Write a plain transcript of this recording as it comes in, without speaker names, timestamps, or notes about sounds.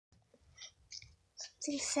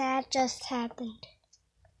Something sad just happened.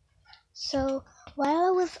 So while I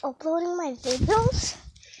was uploading my videos,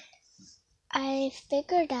 I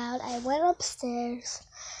figured out, I went upstairs.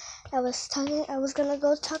 I was gonna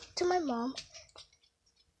go talk to my mom,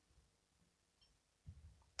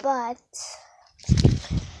 but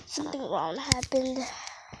something wrong happened.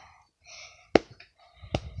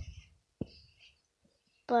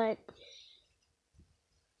 But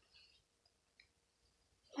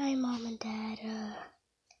my mom and dad,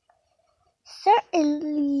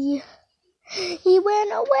 certainly, he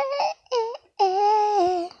went away.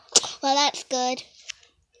 Well, that's good.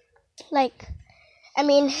 Oh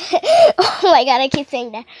my god, I keep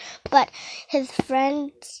saying that. But his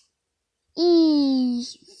friend,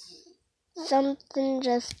 something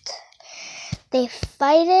they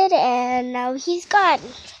fighted and now he's gone.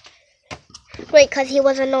 Wait, because he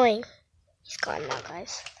was annoying. He's gone now,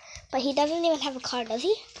 guys. But he doesn't even have a car, does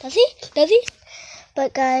he? Does he?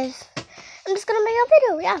 But guys, I'm just gonna make a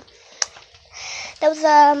video, yeah. That was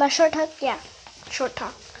my short talk, yeah. Short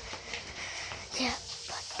talk. Yeah,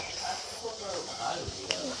 but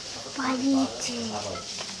fighting.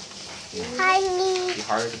 Hi, me. Be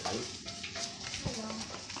hard to bite.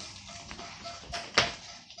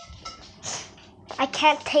 I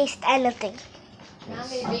can't taste anything. How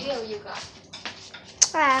many video you got?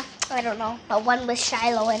 I don't know. But one with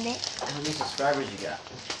Shiloh in it. How many subscribers you got?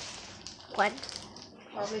 One.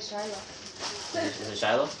 Probably Shiloh. Is it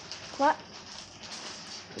Shiloh? What?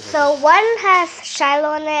 So one has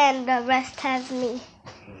Shiloh in it and the rest has me.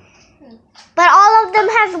 But all of them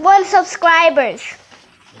has 1 subscribers.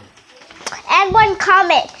 And 1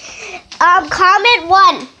 comment. Comment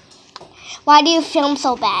 1. Why do you film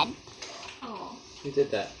so bad? Oh. Who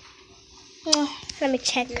did that? Let me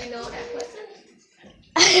check. Do you know that person?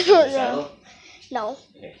 I don't know. Shiloh? No.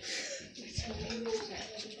 Okay.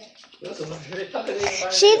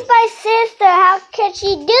 She's my sister. How can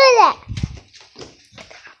she do that?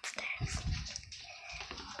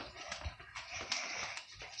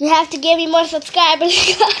 You have to give me more subscribers,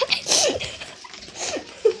 guys.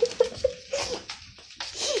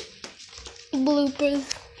 Bloopers.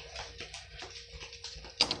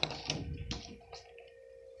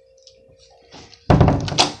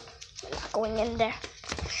 Not going in there.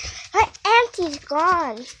 My auntie's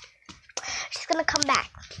gone. She's gonna come back.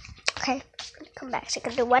 Okay, she's gonna come back. She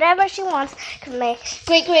can do whatever she wants. Cause my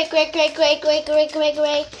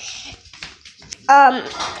great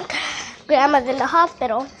grandma's in the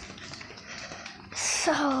hospital.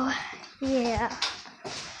 So yeah.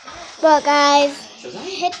 But guys,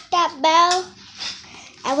 hit that bell.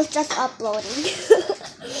 I was just uploading.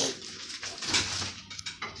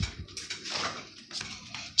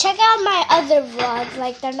 Check out my other vlogs.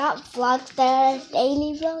 Like, they're not vlogs, they're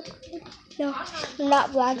daily vlogs. No,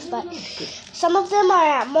 not vlogs, but some of them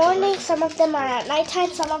are at morning, some of them are at nighttime,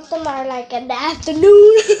 some of them are like in the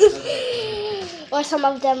afternoon. Or some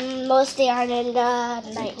of them mostly are in the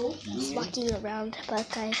night, just walking around. But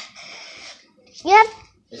guys, yeah,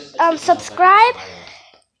 subscribe,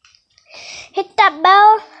 hit that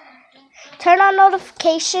bell, turn on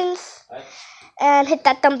notifications, and hit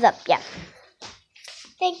that thumbs up, yeah.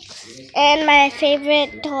 Thanks. And my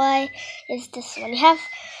favorite toy is this one.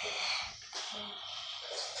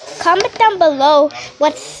 Comment down below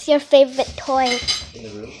what's your favorite toy. In the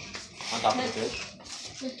room? On top of the fridge?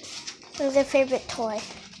 What's your favorite toy?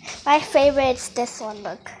 My favorite's this one,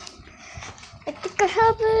 look. I think I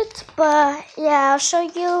have it, but yeah, I'll show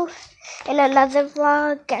you in another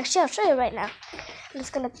vlog. Actually, I'll show you right now. I'm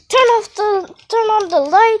just gonna turn on the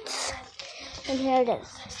lights, and here it is.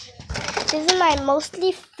 This is my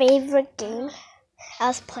mostly favorite game. I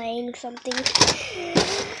was playing something.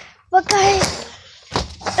 But guys,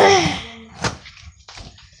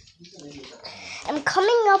 I'm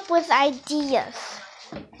coming up with ideas.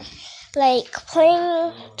 Like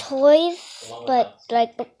playing toys, but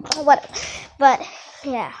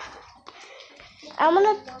yeah. I'm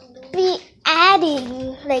gonna be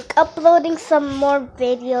uploading some more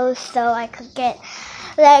videos so I could get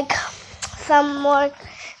some more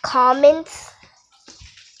comments.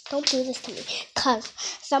 Don't do this to me, cause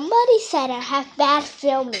somebody said I have bad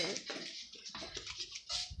filming.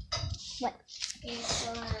 What?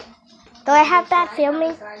 Do I have bad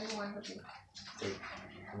filming?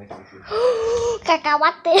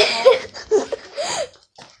 Cacahuate.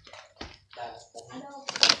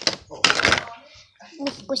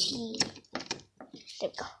 Squishy. There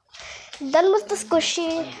we go. Done with the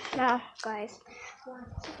squishy. Now, guys,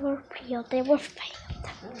 they were real. They were fake.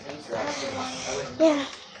 Yeah.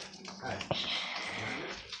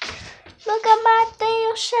 Look at my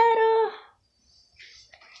tail shadow.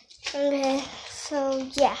 Okay, So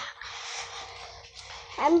yeah,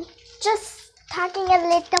 I'm just talking a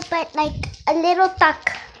little bit, like a little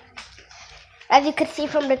talk. As you can see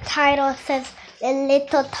from the title, it says a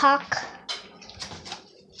little talk.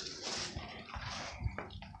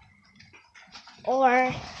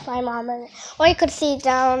 Or my mom, or you could see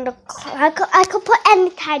down the. I could put any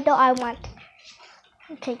title I want.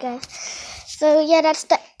 Okay, guys. So yeah, that's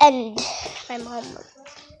the end. My mom.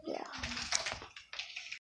 Yeah.